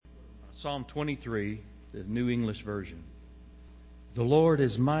Psalm 23, the New English Version. The Lord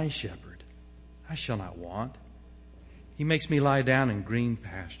is my shepherd. I shall not want. He makes me lie down in green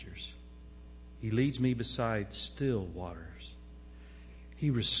pastures. He leads me beside still waters. He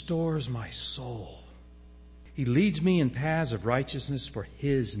restores my soul. He leads me in paths of righteousness for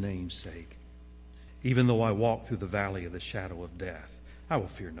His name's sake. Even though I walk through the valley of the shadow of death, I will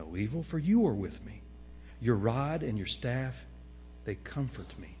fear no evil, for You are with me. Your rod and Your staff, they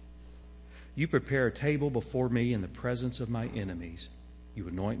comfort me. You prepare a table before me in the presence of my enemies. You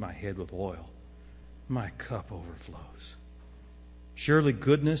anoint my head with oil. My cup overflows. Surely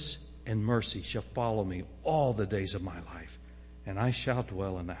goodness and mercy shall follow me all the days of my life, and I shall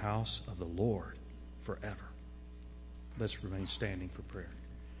dwell in the house of the Lord forever. Let's remain standing for prayer.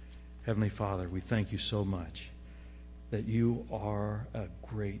 Heavenly Father, we thank You so much that You are a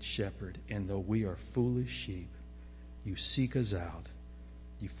great shepherd, and though we are foolish sheep, You seek us out.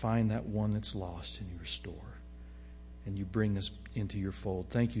 You find that one that's lost and You restore, and You bring us into Your fold.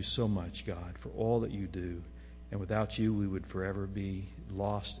 Thank You so much, God, for all that You do. And without You, we would forever be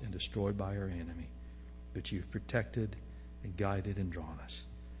lost and destroyed by our enemy. But You've protected and guided and drawn us.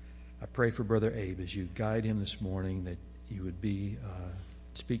 I pray for Brother Abe as You guide him this morning, that You would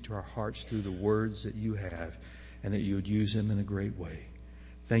speak to our hearts through the words that You have, and that You would use him in a great way.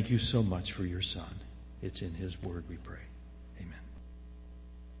 Thank You so much for Your Son. It's in His word we pray. Amen.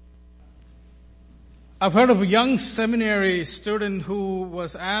 I've heard of a young seminary student who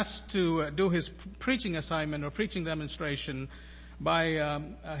was asked to do his preaching assignment or preaching demonstration by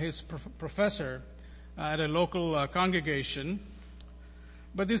his professor at a local congregation.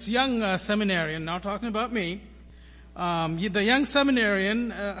 But this young seminarian, now talking about me, the young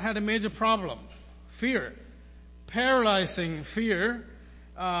seminarian had a major problem. Fear. Paralyzing fear,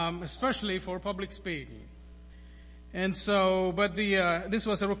 especially for public speaking. And so, but this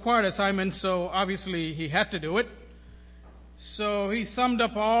was a required assignment, so obviously he had to do it. So he summed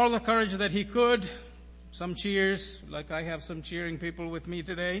up all the courage that he could. Some cheers, like I have some cheering people with me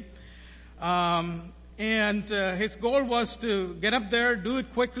today. And his goal was to get up there, do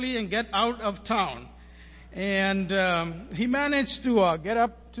it quickly, and get out of town. And he managed to get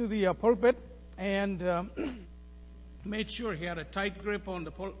up to the pulpit and made sure he had a tight grip on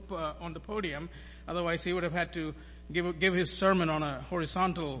the podium. Otherwise, he would have had to give his sermon on a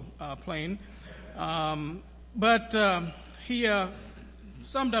horizontal plane. But he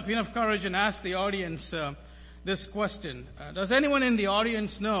summed up enough courage and asked the audience this question. Does anyone in the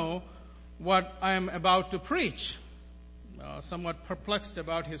audience know what I am about to preach? Somewhat perplexed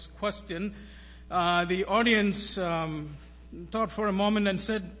about his question, the audience thought for a moment and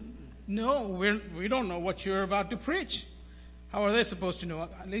said, no, we don't know what you're about to preach. How are they supposed to know?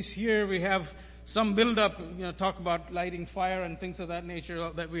 At least here we have some build-up, talk about lighting fire and things of that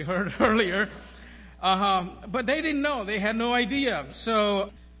nature that we heard earlier. But they didn't know. They had no idea.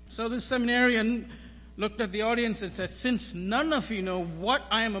 So this seminarian looked at the audience and said, since none of you know what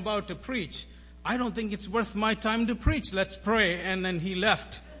I am about to preach, I don't think it's worth my time to preach. Let's pray. And then he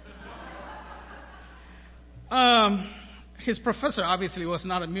left. His professor obviously was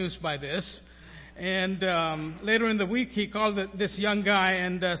not amused by this. And later in the week, he called this young guy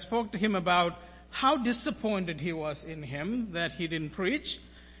and spoke to him about how disappointed he was in him that he didn't preach.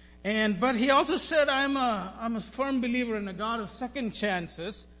 But he also said, I'm a firm believer in a God of second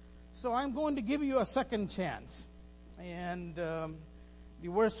chances, so I'm going to give you a second chance. And the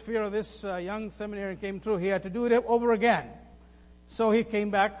worst fear of this young seminarian came true. He had to do it over again. So he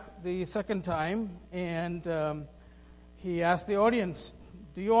came back the second time, and he asked the audience,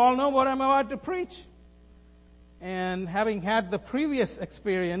 do you all know what I'm about to preach? And having had the previous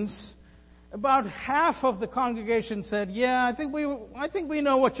experience, about half of the congregation said, yeah, I think we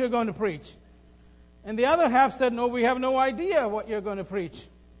know what you're going to preach. And the other half said, no, we have no idea what you're going to preach.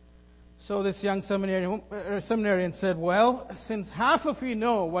 So this young seminarian said, well, since half of you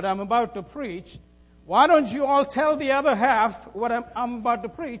know what I'm about to preach, why don't you all tell the other half what I'm about to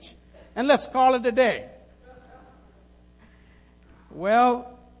preach, and let's call it a day.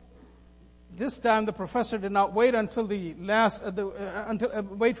 Well, this time the professor did not wait until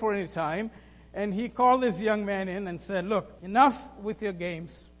wait for any time, and he called this young man in and said, look, enough with your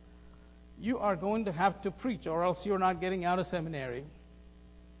games. You are going to have to preach, or else you're not getting out of seminary.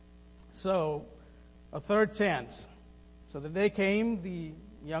 So, a third chance. So the day came, the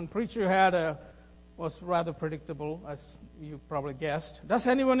young preacher was rather predictable, as you probably guessed. Does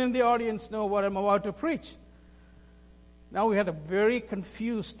anyone in the audience know what I'm about to preach? Now we had a very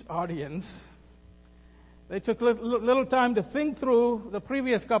confused audience. They took little time to think through the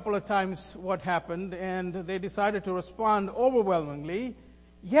previous couple of times what happened, and they decided to respond overwhelmingly.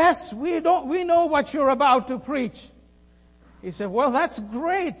 Yes, we know what you're about to preach. He said, well, that's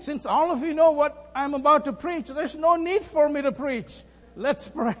great. Since all of you know what I'm about to preach, there's no need for me to preach. Let's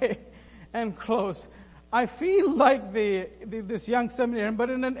pray and close. I feel like this young seminarian, but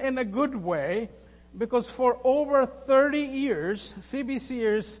in a good way, because for over 30 years,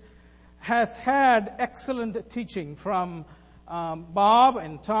 CBCers has had excellent teaching from Bob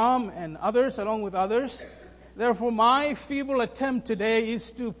and Tom and others, along with others. Therefore, my feeble attempt today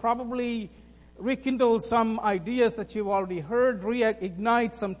is to probably rekindle some ideas that you've already heard,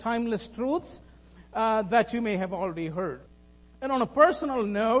 reignite some timeless truths that you may have already heard. And on a personal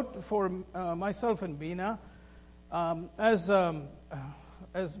note, for myself and Bina, as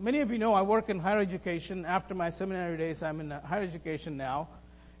many of you know, I work in higher education. After my seminary days, I'm in higher education now.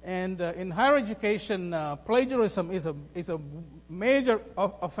 And in higher education, plagiarism is a major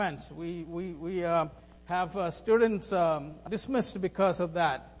offense. We have students dismissed because of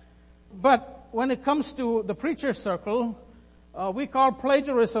that. But when it comes to the preacher circle, we call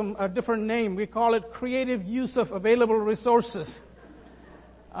plagiarism a different name. We call it creative use of available resources.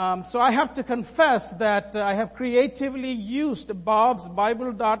 So I have to confess that I have creatively used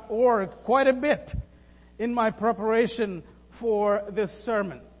bobsbible.org quite a bit in my preparation for this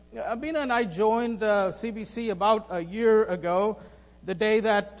sermon. Abina and I joined CBC about a year ago, the day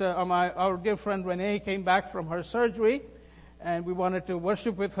that our dear friend Renee came back from her surgery, and we wanted to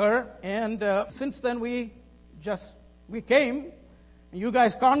worship with her. And since then we came, you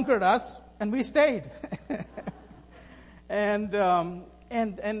guys conquered us, and we stayed. And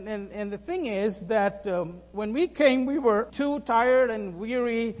the thing is that when we came, we were too tired and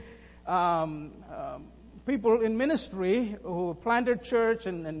weary people in ministry who planted church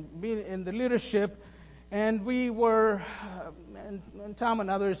and be in the leadership, and we were, and Tom and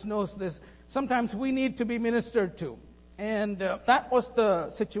others knows this, sometimes we need to be ministered to. And that was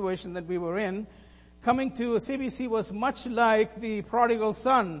the situation that we were in. Coming to CBC was much like the prodigal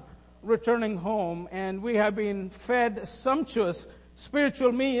son returning home, and we have been fed sumptuous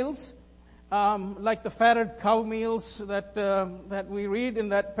spiritual meals, like the fatted cow meals that we read in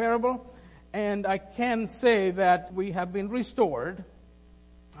that parable. And I can say that we have been restored.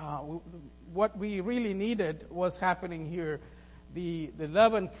 What we really needed was happening here. The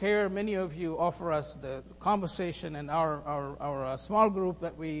love and care many of you offer us, the conversation and our small group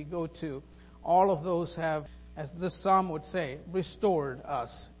that we go to, all of those have, as this psalm would say, restored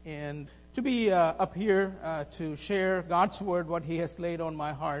us. And to be up here to share God's word, what He has laid on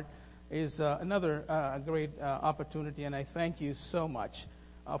my heart, is another great opportunity, and I thank you so much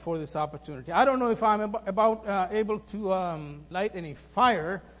for this opportunity. I don't know if I'm able to light any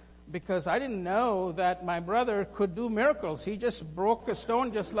fire, because I didn't know that my brother could do miracles. He just broke a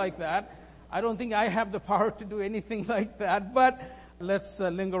stone just like that. I don't think I have the power to do anything like that, but let's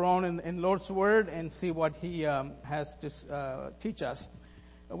linger on in Lord's Word and see what He has to teach us.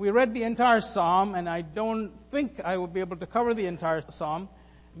 We read the entire psalm, and I don't think I will be able to cover the entire psalm,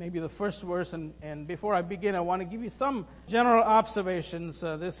 maybe the first verse. And before I begin, I want to give you some general observations.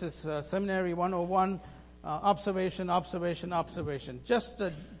 This is Seminary 101. Observation. Just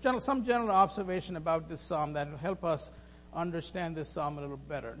some general observation about this psalm that will help us understand this psalm a little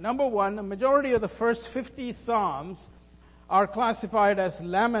better. Number one, the majority of the first 50 psalms are classified as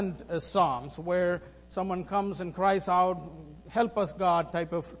lament psalms, where someone comes and cries out, "Help us, God,"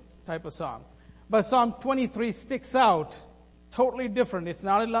 type of psalm. But Psalm 23 sticks out, totally different. It's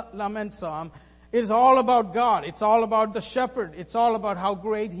not a lament psalm. It's all about God. It's all about the shepherd. It's all about how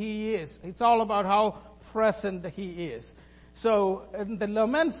great He is. It's all about how present He is. So in the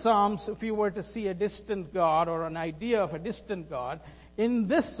lament psalms, if you were to see a distant God or an idea of a distant God, in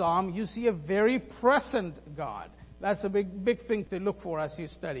this psalm you see a very present God. That's a big thing to look for as you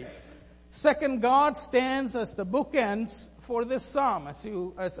study. Second, God stands as the bookends for this psalm.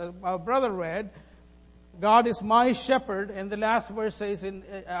 As our brother read, God is my shepherd, and the last verse says,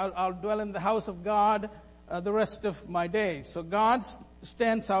 I'll dwell in the house of God the rest of my days. So God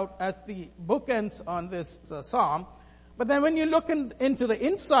stands out as the bookends on this psalm. But then when you look into the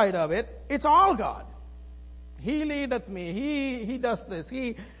inside of it, it's all God. He leadeth me. He does this.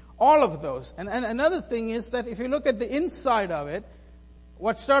 All of those. And another thing is that if you look at the inside of it,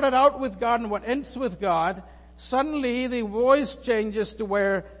 what started out with God and what ends with God, suddenly the voice changes to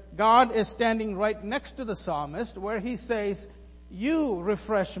where God is standing right next to the psalmist, where he says, "You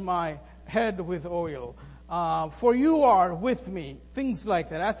refresh my head with oil, for you are with me." Things like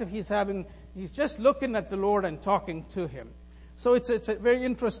that, as if he's just looking at the Lord and talking to Him. So it's a very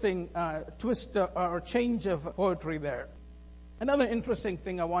interesting twist or change of poetry there. Another interesting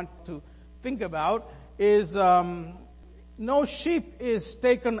thing I want to think about is, no sheep is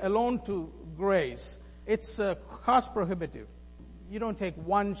taken alone to graze. It's cost prohibitive. You don't take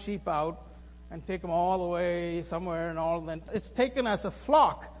one sheep out and take them all the way somewhere and all that. It's taken as a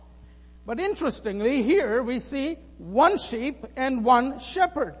flock. But interestingly, here we see one sheep and one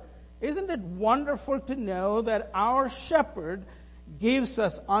shepherd. Isn't it wonderful to know that our shepherd gives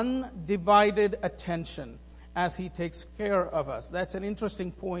us undivided attention as he takes care of us? That's an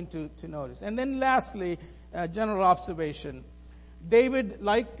interesting point to notice. And then lastly, general observation. David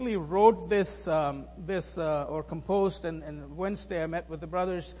likely wrote this or composed, and Wednesday I met with the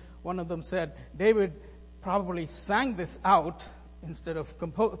brothers. One of them said, David probably sang this out instead of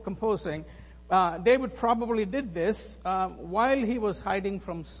composing. David probably did this while he was hiding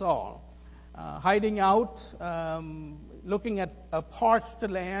from Saul. Hiding out, looking at a parched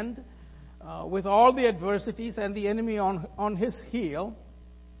land with all the adversities and the enemy on his heel.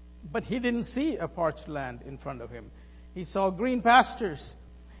 But he didn't see a parched land in front of him. He saw green pastures.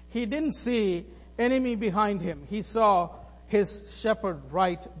 He didn't see enemy behind him. He saw his shepherd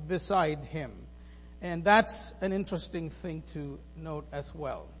right beside him. And that's an interesting thing to note as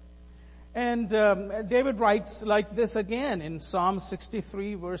well. And David writes like this again in Psalm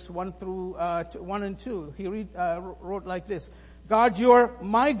 63, verse 1 and 2. He wrote like this: God, you are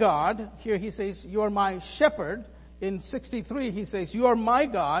my God. Here he says, you are my shepherd. In 63, he says, you are my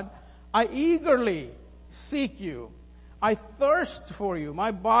God. I eagerly seek you. I thirst for you.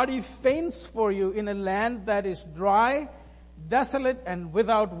 My body faints for you in a land that is dry, desolate, and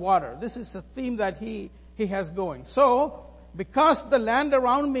without water. This is a theme that he has going. So, because the land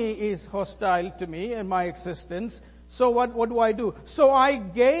around me is hostile to me and my existence, so what do? So I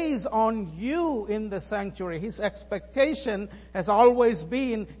gaze on you in the sanctuary. His expectation has always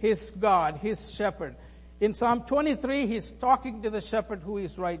been his God, his shepherd. In Psalm 23, he's talking to the shepherd who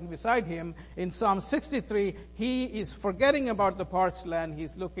is right beside him. In Psalm 63, he is forgetting about the parched land.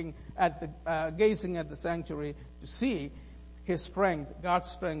 He's looking at gazing at the sanctuary to see his strength,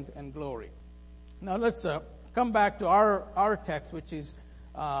 God's strength and glory. Now let's come back to our text, which is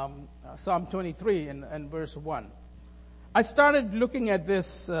Psalm 23 and verse 1. I started looking at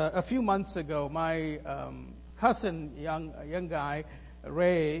this a few months ago. My cousin, young guy,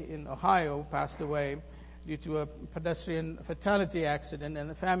 Ray in Ohio, passed away due to a pedestrian fatality accident, and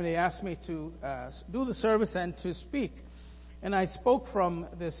the family asked me to do the service and to speak. And I spoke from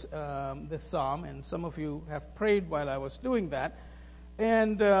this psalm, and some of you have prayed while I was doing that.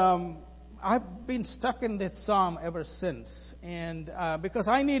 And I've been stuck in this psalm ever since. And because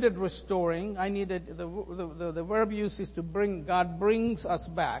I needed restoring, I needed the verb use is to bring. God brings us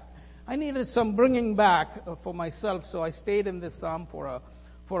back. I needed some bringing back for myself, so I stayed in this psalm for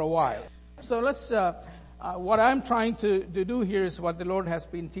a while. So let's. What I'm trying to do here is what the Lord has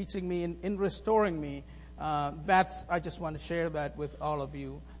been teaching me in restoring me. I just want to share that with all of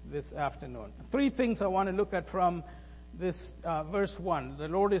you this afternoon. 3 things I want to look at from this verse 1. The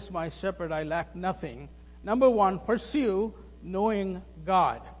Lord is my shepherd, I lack nothing. Number 1, pursue knowing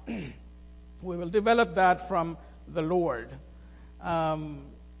God. We will develop that from the Lord.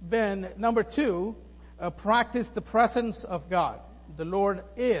 Then number 2, practice the presence of God. The Lord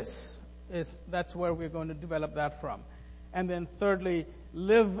is that's where we're going to develop that from. And then thirdly,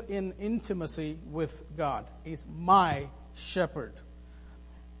 live in intimacy with God. He's my shepherd.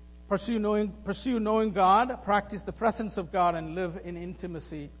 Pursue knowing God, practice the presence of God, and live in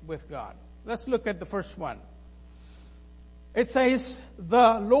intimacy with God. Let's look at the first one. It says,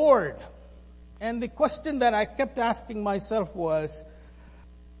 the Lord. And the question that I kept asking myself was,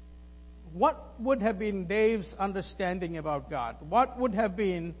 what would have been Dave's understanding about God? What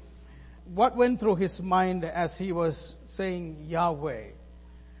went through his mind as he was saying Yahweh?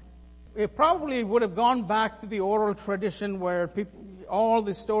 It probably would have gone back to the oral tradition where all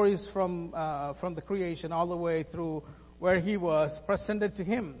the stories from the creation all the way through where he was presented to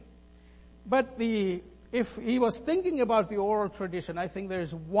him. But if he was thinking about the oral tradition, I think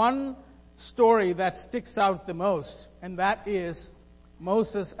there's one story that sticks out the most, and that is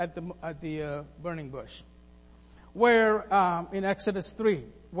Moses at the burning bush, where in Exodus 3,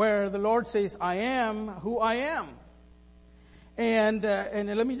 where the Lord says, I am who I am. And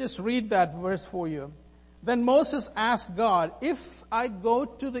let me just read that verse for you. Then Moses asked God, if I go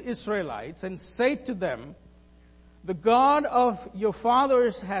to the Israelites and say to them, the God of your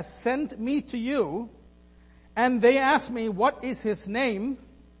fathers has sent me to you, and they ask me, what is his name?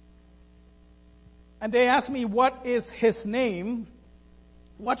 And they ask me, what is his name?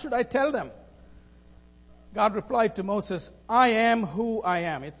 What should I tell them? God replied to Moses, I am who I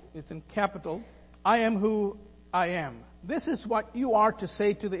am. It's in capital. I am who I am. This is what you are to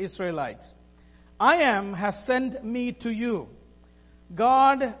say to the Israelites. I am has sent me to you.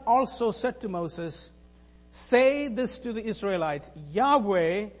 God also said to Moses, say this to the Israelites,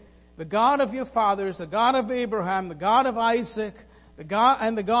 Yahweh, the God of your fathers, the God of Abraham, the God of Isaac, the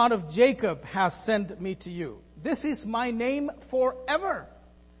God of Jacob has sent me to you. This is my name forever.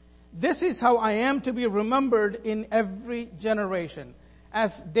 This is how I am to be remembered in every generation.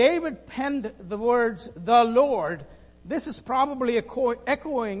 As David penned the words, the Lord, this is probably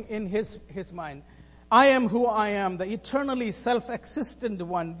echoing in his mind. I am who I am, the eternally self-existent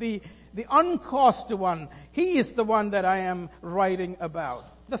one, the uncaused one. He is the one that I am writing about.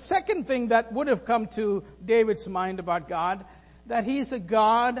 The second thing that would have come to David's mind about God, that he's a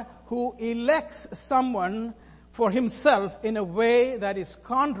God who elects someone for himself in a way that is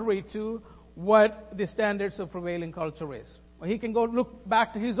contrary to what the standards of prevailing culture is. Well, he can go look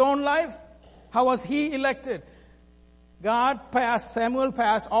back to his own life. How was he elected? Samuel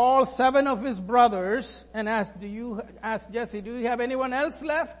passed all 7 of his brothers and asked Jesse, do you have anyone else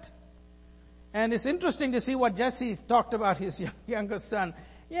left? And it's interesting to see what Jesse talked about his youngest son.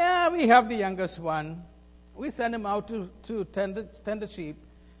 Yeah, we have the youngest one. We send him out to tend the sheep.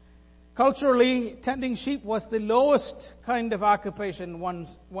 Culturally, tending sheep was the lowest kind of occupation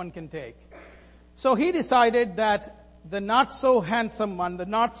one can take. So he decided that the not so handsome one, the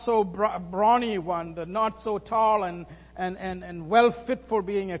not so brawny one, the not so tall and well fit for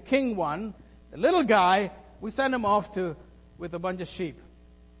being a king one, the little guy, we send him off with a bunch of sheep.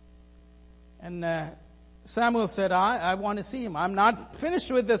 And Samuel said, I want to see him. I'm not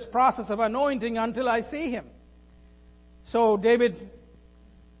finished with this process of anointing until I see him. So David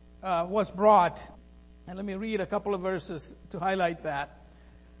was brought. And let me read a couple of verses to highlight that.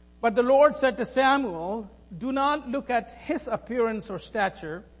 But the Lord said to Samuel, do not look at his appearance or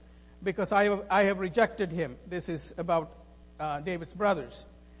stature, because I have rejected him. This is about David's brothers.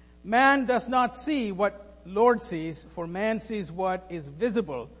 Man does not see what Lord sees, for man sees what is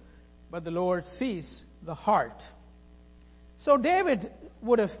visible, but the Lord sees the heart. So David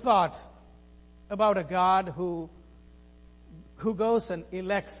would have thought about a God who goes and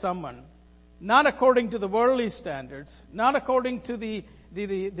elects someone, not according to the worldly standards, not according to the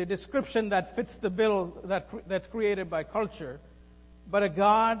description that fits the bill that's created by culture, but a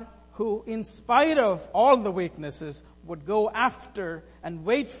God who, in spite of all the weaknesses, would go after and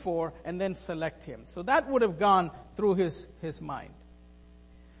wait for and then select him. So that would have gone through his mind.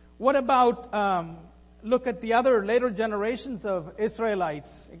 What about, look at the other later generations of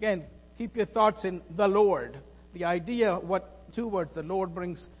Israelites. Again, keep your thoughts in the Lord. The idea, what 2 words the Lord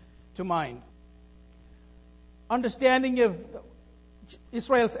brings to mind. Understanding of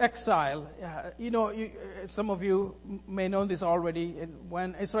Israel's exile. Some of you may know this already.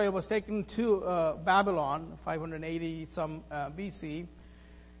 When Israel was taken to Babylon, 580 some BC,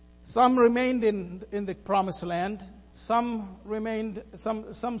 some remained in the Promised Land. Some remained.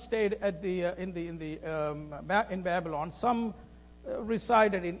 Some stayed at in Babylon. Some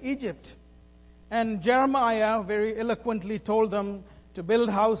resided in Egypt. And Jeremiah very eloquently told them to build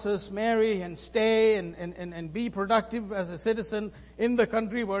houses, marry, and stay, and be productive as a citizen in the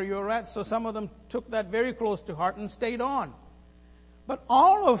country where you're at. So some of them took that very close to heart and stayed on. But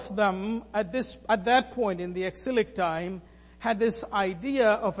all of them at that point in the exilic time had this idea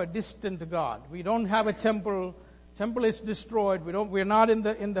of a distant God. We don't have a temple. Temple is destroyed. We're not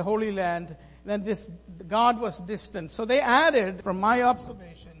in the Holy Land. Then this God was distant. So they added, from my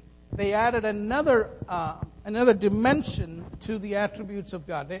observation, they added another dimension to the attributes of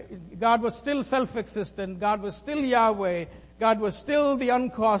God. God was still self-existent. God was still Yahweh. God was still the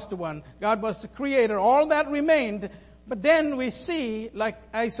uncaused one. God was the creator. All that remained. But then we see, like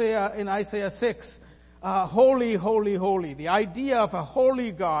in Isaiah 6, holy, holy, holy. The idea of a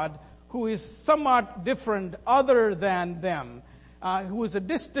holy God who is somewhat different other than them, who is a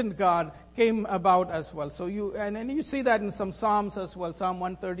distant God, came about as well. So you see that in some Psalms as well. Psalm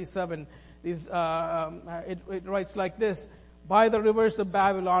 137, it writes like this: by the rivers of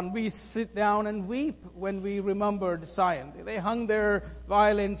Babylon, we sit down and weep when we remembered Zion. They hung their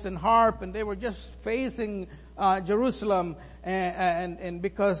violins and harp, and they were just facing Jerusalem, and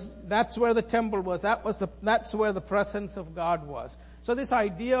because that's where the temple was, that's where the presence of God was. So this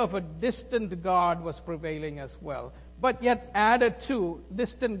idea of a distant God was prevailing as well, but yet added to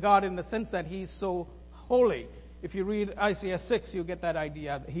distant God in the sense that He's so holy. If you read Isaiah 6, you get that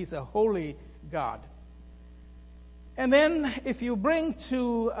idea. He's a holy God. And then if you bring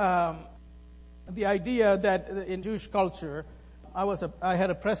to the idea that in Jewish culture, I had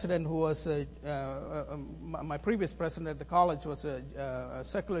a president who was my previous president at the college was a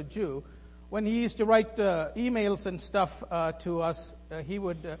secular Jew. When he used to write emails and stuff to us, he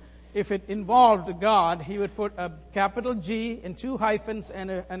would if it involved God, he would put a capital G and 2 hyphens and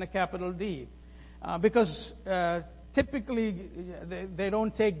a capital D. Because typically they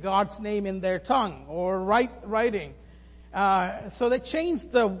don't take God's name in their tongue or writing. So they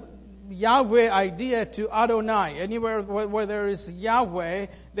changed the Yahweh idea to Adonai. Anywhere where there is Yahweh,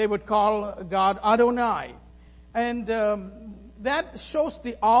 they would call God Adonai. And that shows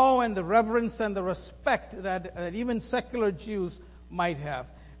the awe and the reverence and the respect that even secular Jews might have.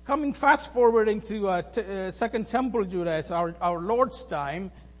 Coming fast forwarding to Second Temple Judaism, our Lord's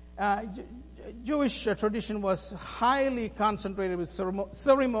time, Jewish tradition was highly concentrated with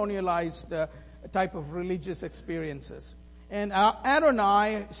ceremonialized type of religious experiences. And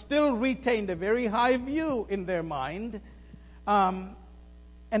Adonai still retained a very high view in their mind. And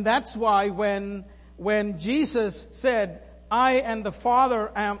that's why when Jesus said, I and the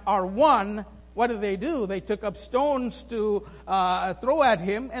Father are one, what did they do? They took up stones to throw at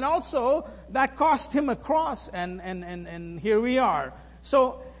him, and also that cost him a cross, and here we are.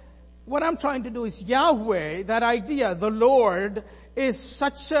 So what I'm trying to do is Yahweh, that idea, the Lord, is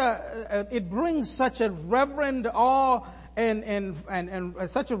it brings such a reverent awe and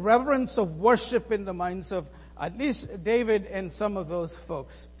such a reverence of worship in the minds of at least David and some of those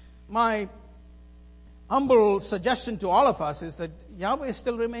folks. My humble suggestion to all of us is that Yahweh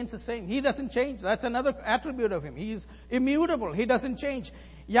still remains the same. He doesn't change. That's another attribute of him. He's immutable. He doesn't change.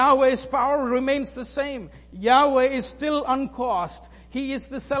 Yahweh's power remains the same. Yahweh is still uncaused. He is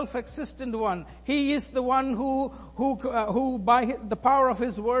the self-existent one. He is the one who by the power of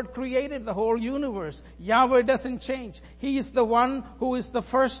his word created the whole universe. Yahweh doesn't change. He is the one who is the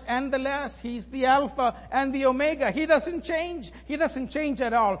first and the last. He's the Alpha and the Omega. He doesn't change. He doesn't change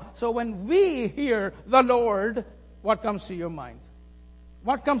at all. So when we hear the Lord, what comes to your mind?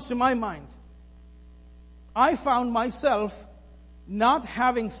 What comes to my mind? I found myself not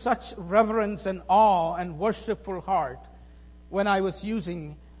having such reverence and awe and worshipful heart when I was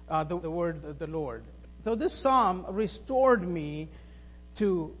using the word the Lord. So this psalm restored me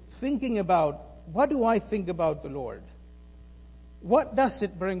to thinking about, what do I think about the Lord? What does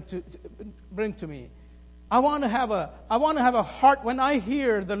it bring to me? I want to have a heart, when I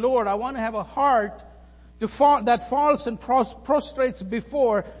hear the Lord, I want to have a heart that falls and prostrates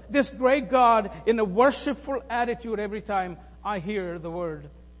before this great God in a worshipful attitude every time I hear the word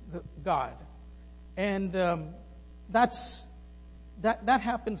God. And that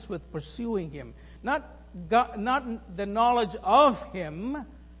happens with pursuing Him. Not the knowledge of Him,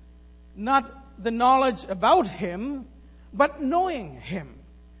 not the knowledge about Him, but knowing Him.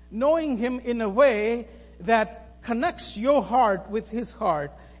 Knowing Him in a way that connects your heart with His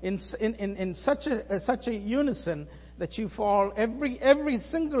heart in such a unison that you fall every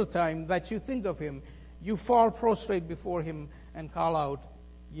single time that you think of Him, you fall prostrate before Him and call out,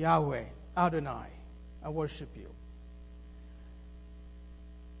 Yahweh, Adonai, I worship you.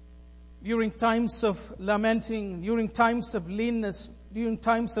 During times of lamenting, during times of leanness, during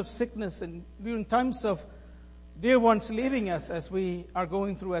times of sickness, and during times of dear ones leaving us as we are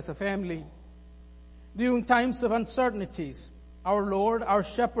going through as a family, during times of uncertainties, our Lord, our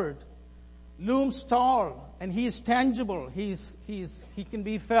Shepherd, looms tall, and He is tangible. He can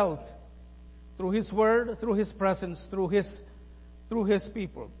be felt through His Word, through His presence, through His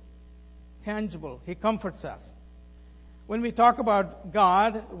people. Tangible. He comforts us. When we talk about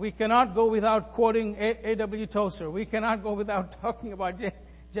God, we cannot go without quoting A.W. Tozer. We cannot go without talking about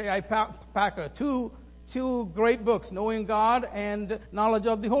J.I. Packer. Two great books, Knowing God and Knowledge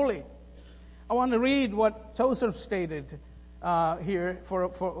of the Holy. I want to read what Tozer stated here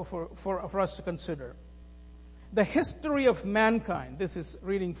for us to consider. The history of mankind. This is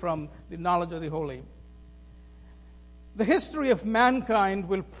reading from the Knowledge of the Holy. The history of mankind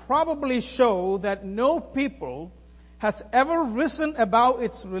will probably show that no people has ever risen above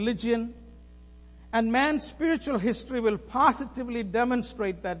its religion, and man's spiritual history will positively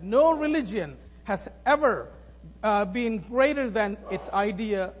demonstrate that no religion has ever been greater than its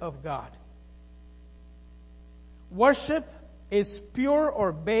idea of God. Worship is pure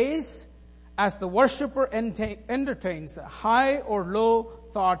or base as the worshiper entertains high or low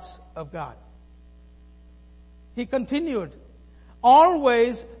thoughts of God. He continued,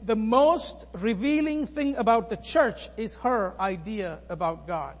 always the most revealing thing about the church is her idea about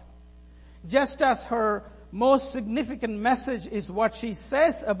God. Just as her most significant message is what she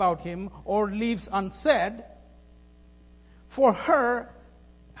says about Him or leaves unsaid, for her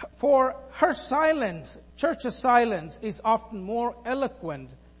silence, church's silence, is often more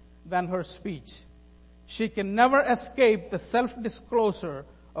eloquent than her speech. She can never escape the self-disclosure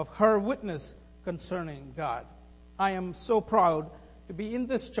of her witness concerning God. I am so proud to be in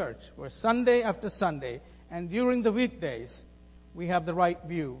this church where Sunday after Sunday and during the weekdays we have the right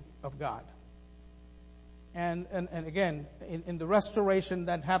view of God. And again, in the restoration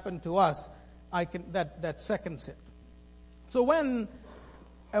that happened to us, that seconds it. So when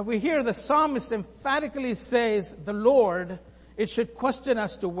we hear the psalmist emphatically says the Lord, it should question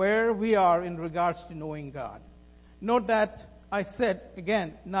us to where we are in regards to knowing God. Note that I said,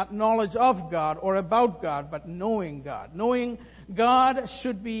 again, not knowledge of God or about God, but knowing God. Knowing God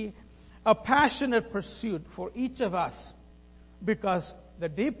should be a passionate pursuit for each of us, because the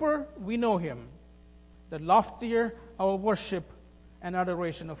deeper we know Him, the loftier our worship and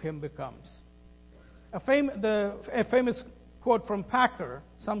adoration of Him becomes. A famous quote from Packer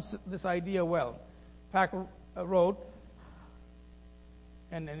sums this idea well. Packer wrote,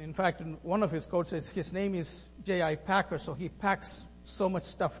 and in fact, in one of his quotes, his name is J.I. Packer, so he packs so much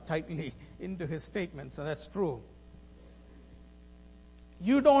stuff tightly into his statements, and that's true.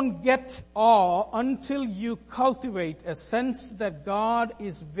 You don't get awe until you cultivate a sense that God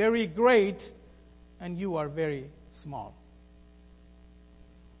is very great and you are very small.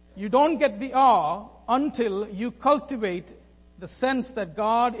 You don't get the awe until you cultivate the sense that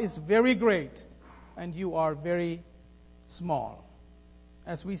God is very great and you are very small.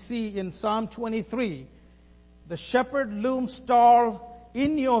 As we see in Psalm 23, the shepherd looms tall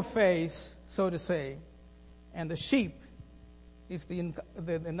in your face, so to say, and the sheep is the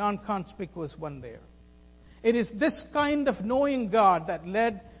non-conspicuous one there. It is this kind of knowing God that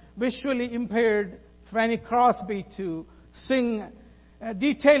led visually impaired Fanny Crosby to sing,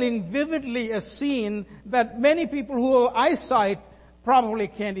 detailing vividly a scene that many people who have eyesight probably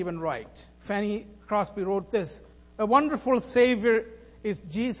can't even write. Fanny Crosby wrote this: "A wonderful Savior is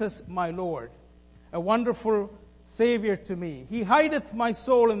Jesus my Lord, a wonderful Savior to me. He hideth my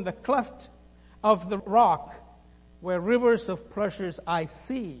soul in the cleft of the rock, where rivers of pleasures I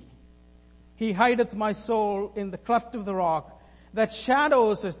see. He hideth my soul in the cleft of the rock, that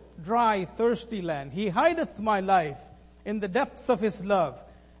shadows a dry, thirsty land. He hideth my life in the depths of His love,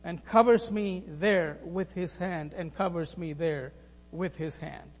 and covers me there with His hand, and covers me there with His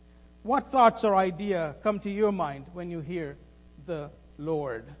hand." What thoughts or idea come to your mind when you hear the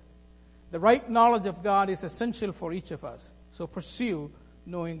Lord? The right knowledge of God is essential for each of us. So pursue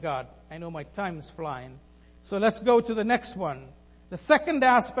knowing God. I know my time is flying. So let's go to the next one. The second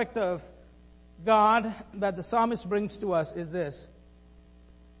aspect of God that the psalmist brings to us is this: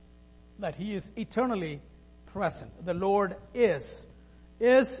 that He is eternally present. The Lord is.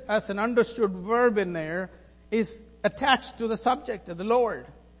 Is, as an understood verb in there, is attached to the subject of the Lord.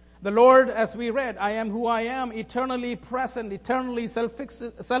 The Lord, as we read, I am who I am, eternally present, eternally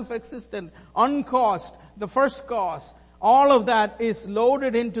self-existent, uncaused, the first cause. All of that is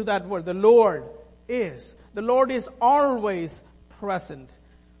loaded into that word. The Lord is. The Lord is always present.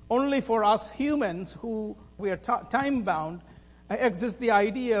 Only for us humans, who we are time-bound, exists the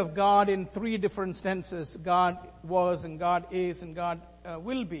idea of God in three different senses: God was, and God is, and God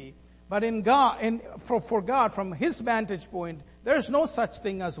will be. But in God, and for God, from His vantage point, there is no such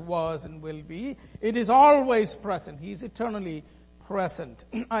thing as was and will be. It is always present. He is eternally present.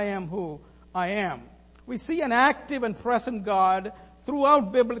 I am who I am. We see an active and present God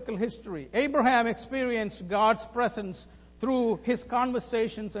throughout biblical history. Abraham experienced God's presence through his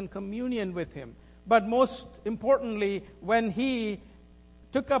conversations and communion with Him. But most importantly, when he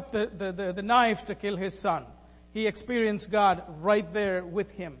took up the knife to kill his son, he experienced God right there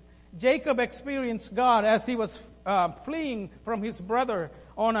with him. Jacob experienced God as he was fleeing from his brother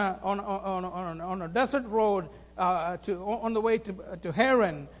on a desert road on the way to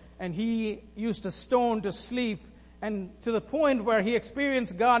Haran, and he used a stone to sleep, and to the point where he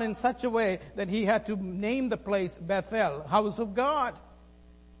experienced God in such a way that he had to name the place Bethel, house of God.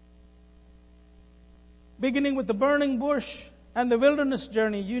 Beginning with the burning bush and the wilderness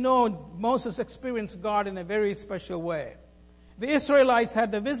journey, you know Moses experienced God in a very special way. The Israelites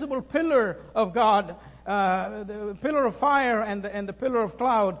had the visible pillar of God, the pillar of fire and the pillar of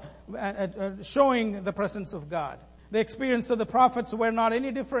cloud, showing the presence of God. The experience of the prophets were not any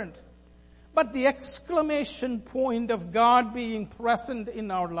different. But the exclamation point of God being present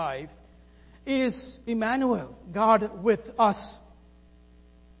in our life is Emmanuel, God with us.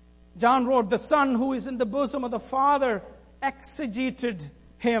 John wrote, the Son who is in the bosom of the Father exegeted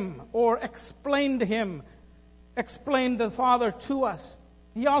Him, or explained Him, explained the Father to us.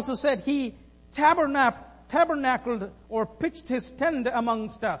 He also said He tabernacled or pitched His tent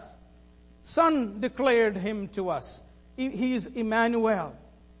amongst us. Son declared Him to us. He is Emmanuel.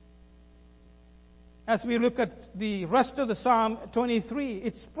 as we look at the rest of the Psalm 23,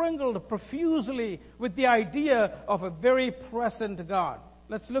 it's sprinkled profusely with the idea of a very present God.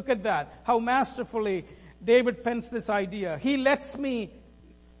 Let's look at that, how masterfully David pens this idea. He lets me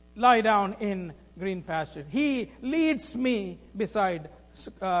lie down in green pasture. He leads me beside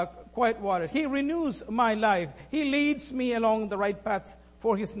quiet water. He renews my life. He leads me along the right paths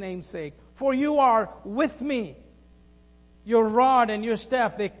for His name's sake. For you are with me. Your rod and your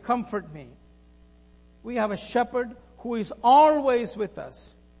staff, they comfort me. We have a shepherd who is always with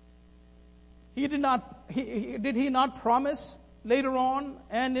us. Did he not promise later on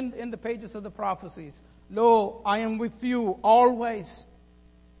and in the pages of the prophecies, "Lo, I am with you always.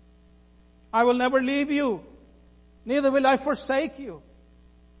 I will never leave you, neither will I forsake you."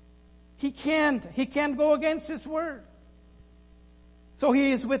 He can't go against His word. So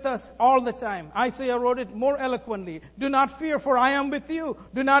He is with us all the time. Isaiah wrote it more eloquently. "Do not fear, for I am with you.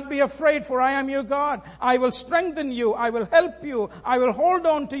 Do not be afraid, for I am your God. I will strengthen you. I will help you. I will hold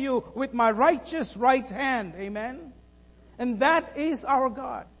on to you with my righteous right hand." Amen. And that is our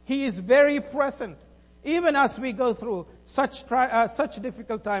God. He is very present, even as we go through such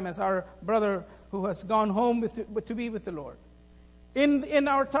difficult time as our brother who has gone home to be with the Lord. In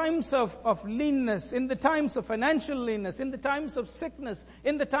our times of leanness, in the times of financial leanness, in the times of sickness,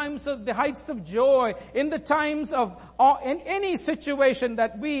 in the times of the heights of joy, in the times of in any situation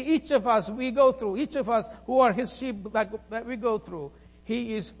that each of us go through, each of us who are His sheep that we go through,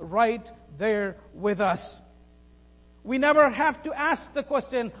 He is right there with us. We never have to ask the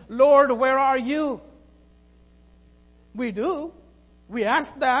question, "Lord, where are you?" We do. We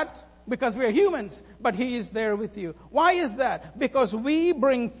ask that because we are humans, but He is there with you. Why is that? Because we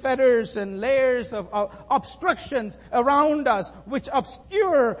bring fetters and layers of obstructions around us which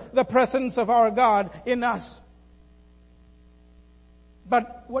obscure the presence of our God in us.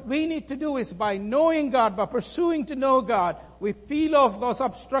 But what we need to do is, by knowing God, by pursuing to know God, we peel off those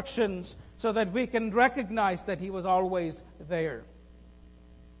obstructions so that we can recognize that He was always there.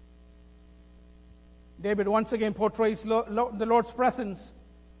 David once again portrays the Lord's presence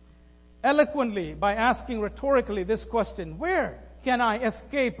eloquently by asking rhetorically this question: "Where can I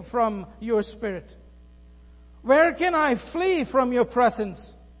escape from your spirit? Where can I flee from your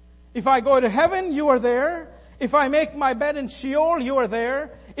presence? If I go to heaven, you are there. If I make my bed in Sheol, you are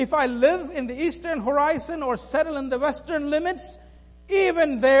there. If I live in the eastern horizon or settle in the western limits,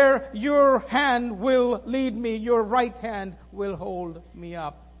 even there your hand will lead me. Your right hand will hold me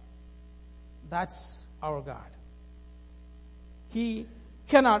up." That's our God. He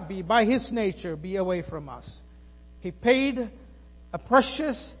cannot be, by His nature, be away from us. He paid a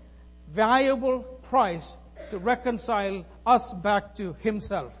precious, valuable price to reconcile us back to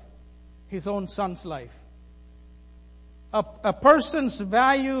Himself, His own Son's life. A person's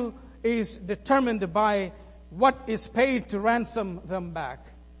value is determined by what is paid to ransom them back.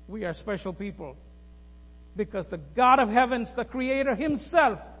 We are special people because the God of heavens, the Creator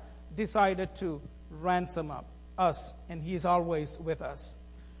Himself, decided to ransom up us, and He is always with us.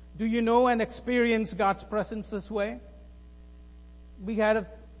 Do you know and experience God's presence this way? We had a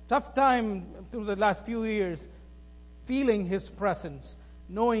tough time through the last few years feeling His presence,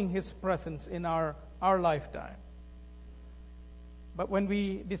 knowing His presence in our lifetime. But when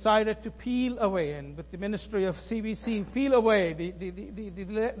we decided to peel away, and with the ministry of CBC, peel away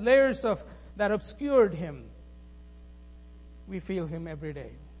the layers of that obscured Him, we feel Him every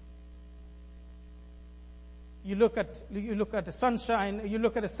day. You look at the sunshine, you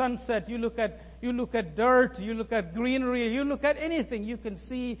look at a sunset, you look at dirt, you look at greenery, you look at anything, you can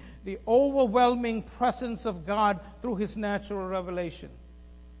see the overwhelming presence of God through His natural revelation.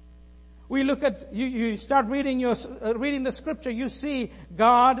 We look at, you start reading the scripture, you see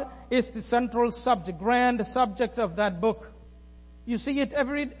God is the central subject, grand subject of that book. You see it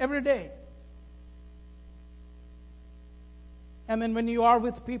every day. And then when you are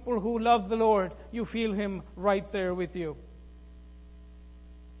with people who love the Lord, you feel Him right there with you.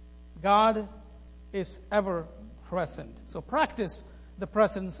 God is ever present. So practice the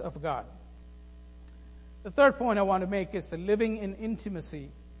presence of God. The third point I want to make is the living in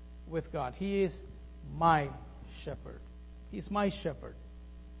intimacy with God. He is my shepherd. He's my shepherd.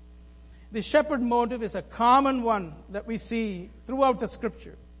 The shepherd motive is a common one that we see throughout the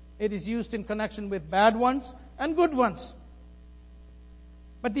scripture. It is used in connection with bad ones and good ones.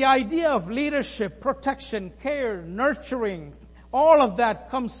 But the idea of leadership, protection, care, nurturing, all of that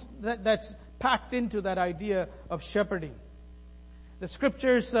that's packed into that idea of shepherding. The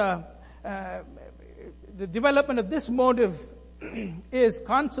scriptures, the development of this motive is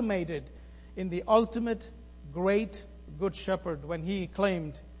consummated in the ultimate great good shepherd when He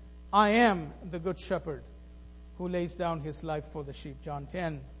claimed, I am the good shepherd who lays down his life for the sheep. John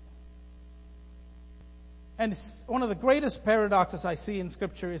 10. And one of the greatest paradoxes I see in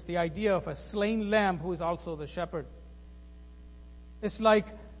Scripture is the idea of a slain lamb who is also the shepherd. It's like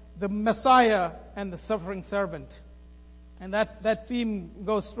the Messiah and the suffering servant. And that theme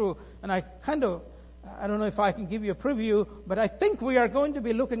goes through. And I don't know if I can give you a preview, but I think we are going to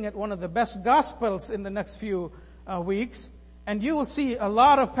be looking at one of the best Gospels in the next few weeks. And you will see a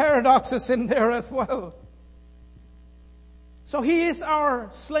lot of paradoxes in there as well. So he is our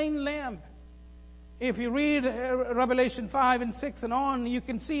slain lamb. If you read Revelation 5 and 6 and on, you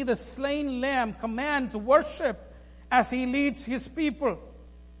can see the slain lamb commands worship as he leads his people.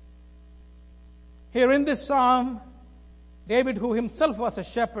 Here in this psalm, David, who himself was a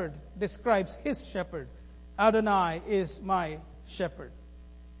shepherd, describes his shepherd. Adonai is my shepherd.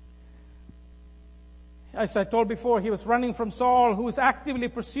 As I told before, he was running from Saul, who was actively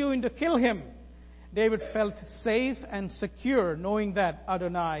pursuing to kill him. David felt safe and secure knowing that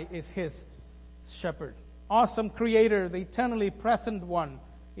Adonai is his shepherd. Awesome Creator, the eternally present one,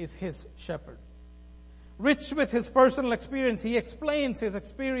 is his shepherd. Rich with his personal experience, he explains his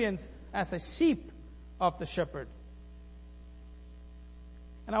experience as a sheep of the shepherd.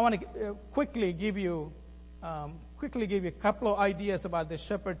 And I want to quickly give you a couple of ideas about the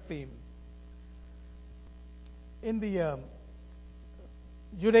shepherd theme. In the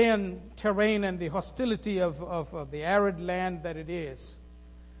Judean terrain and the hostility of the arid land that it is,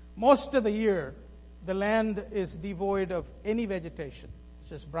 most of the year, the land is devoid of any vegetation. It's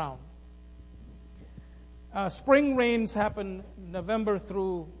just brown. Spring rains happen November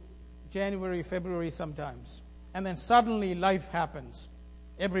through January, February sometimes. And then suddenly life happens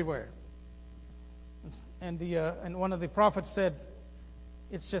everywhere. And one of the prophets said,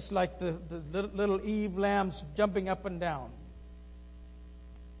 it's just like the little Eve lambs jumping up and down.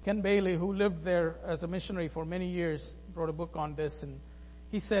 Ken Bailey, who lived there as a missionary for many years, wrote a book on this, and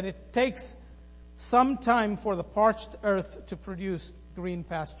he said it takes some time for the parched earth to produce green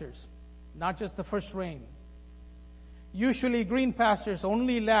pastures, not just the first rain. Usually green pastures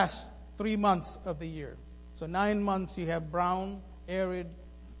only last 3 months of the year. So 9 months you have brown, arid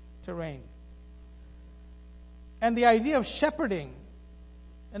terrain. And the idea of shepherding,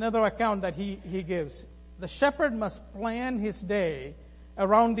 another account that he gives, the shepherd must plan his day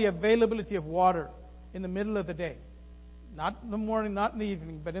around the availability of water in the middle of the day. Not in the morning, not in the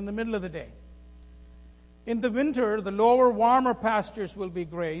evening, but in the middle of the day. In the winter, the lower, warmer pastures will be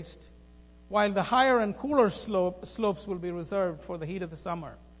grazed, while the higher and cooler slopes will be reserved for the heat of the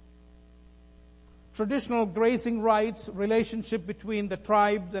summer. Traditional grazing rights, relationship between the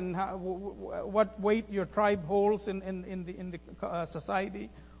tribes and what weight your tribe holds in the society,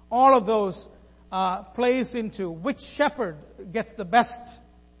 all of those plays into which shepherd gets the best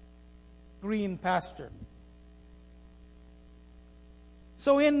green pasture.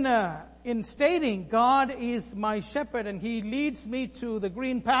 So in stating, God is my shepherd and he leads me to the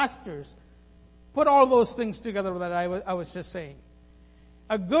green pastures, put all those things together that I was just saying.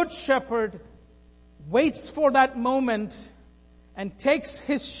 A good shepherd waits for that moment and takes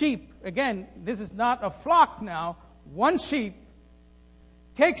his sheep. Again, this is not a flock now. One sheep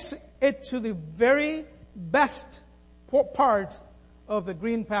takes it to the very best part of the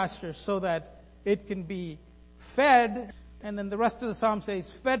green pasture so that it can be fed. And then the rest of the psalm says,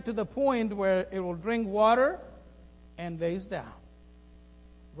 fed to the point where it will drink water and lays down.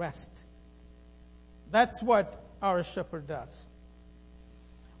 Rest. That's what our shepherd does.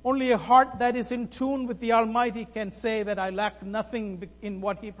 Only a heart that is in tune with the Almighty can say that I lack nothing in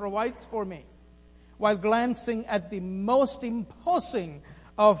what he provides for me, while glancing at the most imposing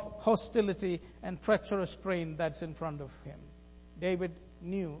of hostility and treacherous terrain that's in front of him. David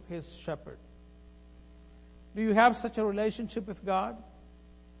knew his shepherd. Do you have such a relationship with God?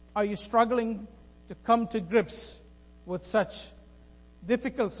 Are you struggling to come to grips with such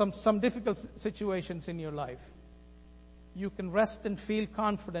some difficult situations in your life? You can rest and feel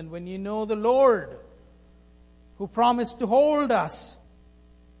confident when you know the Lord who promised to hold us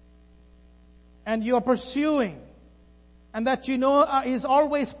and you are pursuing, and that you know is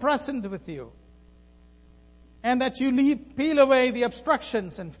always present with you, and that you peel away the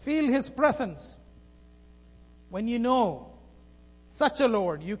obstructions and feel his presence. When you know such a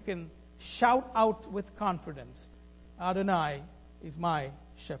Lord, you can shout out with confidence, Adonai is my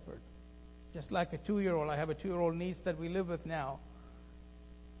shepherd. Just like a 2-year-old. I have a 2-year-old niece that we live with now.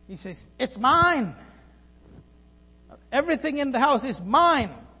 He says, it's mine. Everything in the house is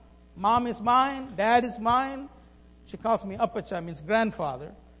mine. Mom is mine. Dad is mine. She calls me Apacha, means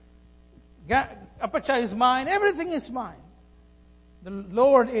grandfather. Apacha is mine. Everything is mine. The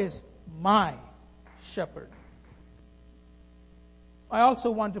Lord is my shepherd. I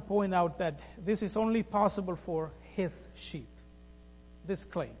also want to point out that this is only possible for His sheep. This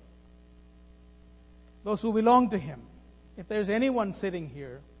claim. Those who belong to Him. If there's anyone sitting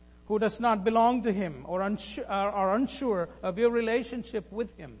here who does not belong to Him or are unsure of your relationship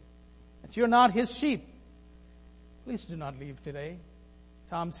with Him, that you're not His sheep, please do not leave today.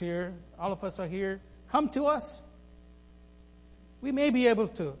 Tom's here. All of us are here. Come to us. We may be able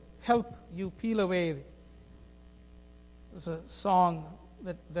to help you peel away. There's a song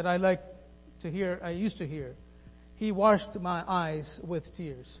that I like to hear, I used to hear. He washed my eyes with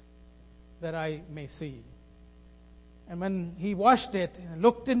tears that I may see. And when He washed it and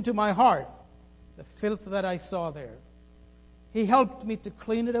looked into my heart, the filth that I saw there, He helped me to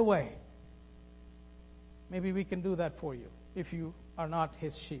clean it away. Maybe we can do that for you if you are not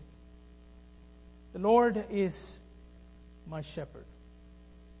His sheep. The Lord is my shepherd.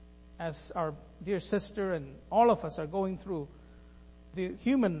 As our dear sister and all of us are going through the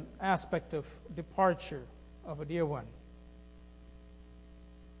human aspect of departure of a dear one.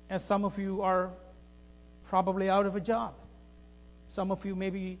 As some of you are probably out of a job. Some of you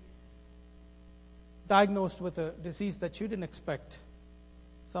may be diagnosed with a disease that you didn't expect.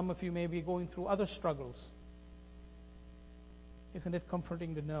 Some of you may be going through other struggles. Isn't it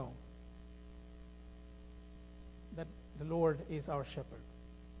comforting to know that the Lord is our shepherd?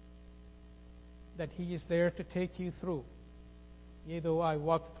 That He is there to take you through. Yea, though I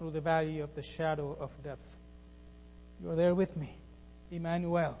walk through the valley of the shadow of death, you are there with me.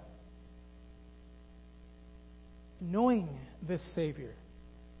 Emmanuel. Knowing this Savior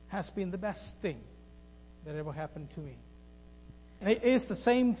has been the best thing that ever happened to me. And it is the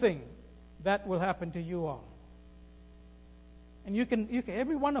same thing that will happen to you all. And you can,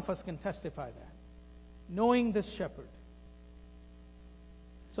 every one of us can testify that. Knowing this shepherd.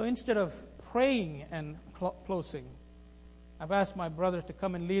 So instead of praying and closing, I've asked my brother to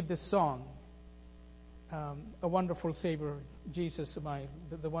come and lead this song. A Wonderful Savior, Jesus,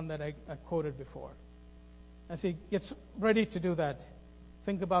 the one that I quoted before. As he gets ready to do that,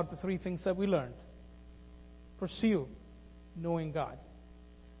 think about the three things that we learned. Pursue knowing God.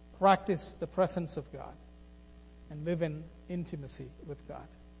 Practice the presence of God. And live in intimacy with God.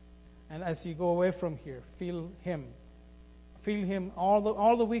 And as you go away from here, feel Him. Feel Him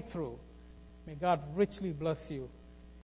all the week through. May God richly bless you